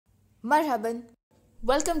Marhaban.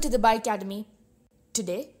 Welcome to the DubaiAcademy.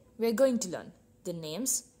 Today we are going to learn the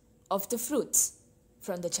names of the fruits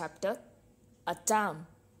from the chapter at-taeam,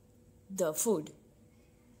 the food.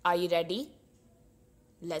 Are you ready?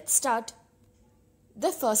 Let's start.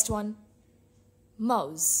 The first one,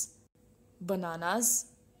 mouse, bananas.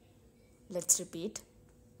 Let's repeat,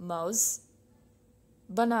 mouse,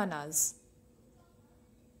 bananas.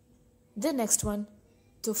 The next one,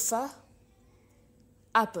 tuffah,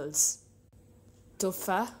 apples.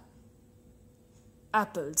 Tuffah,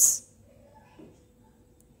 apples.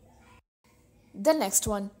 The next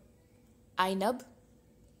one, ainab,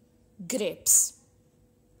 grapes.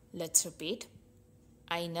 Let's repeat,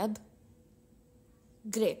 ainab,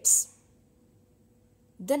 grapes.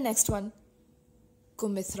 The next one,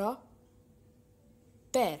 kumithra,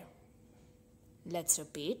 pear. Let's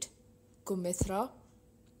repeat, kumithra,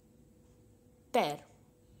 pear.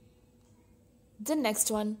 The next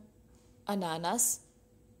one, ananas,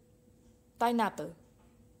 pineapple.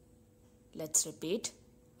 Let's repeat,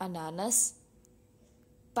 ananas,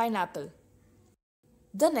 pineapple.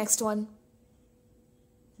 The next one,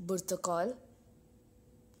 burtukal,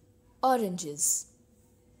 oranges.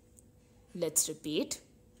 Let's repeat,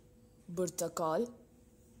 burtukal,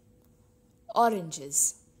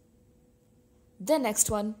 oranges. The next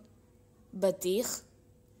one, batikh,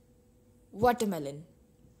 watermelon.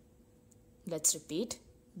 Let's repeat,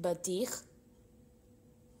 batikh,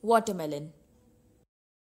 watermelon.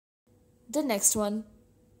 The next one,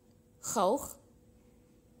 khawkh,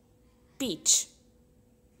 peach.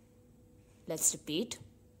 Let's repeat,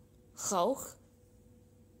 khawkh,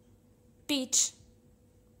 peach.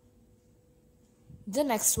 The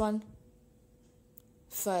next one,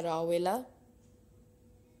 farawila,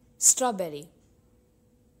 strawberry.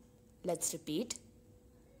 Let's repeat,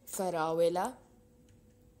 farawila,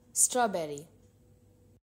 strawberry.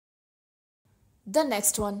 The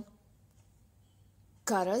next one,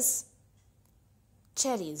 karas,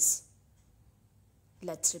 cherries.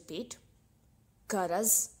 Let's repeat,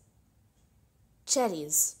 karas,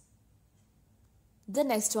 cherries. The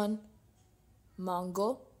next one,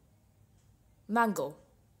 mango, mango.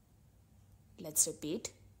 Let's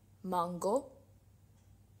repeat, mango,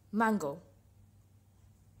 mango.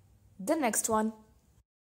 The next one,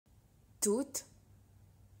 tooth,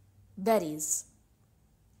 berries.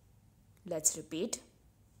 Let's repeat,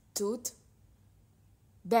 tooth,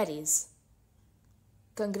 berries.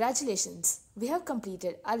 Congratulations, we have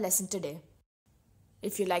completed our lesson today.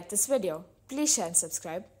 If you like this video, please share and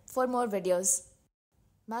subscribe for more videos.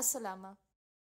 Ma salama.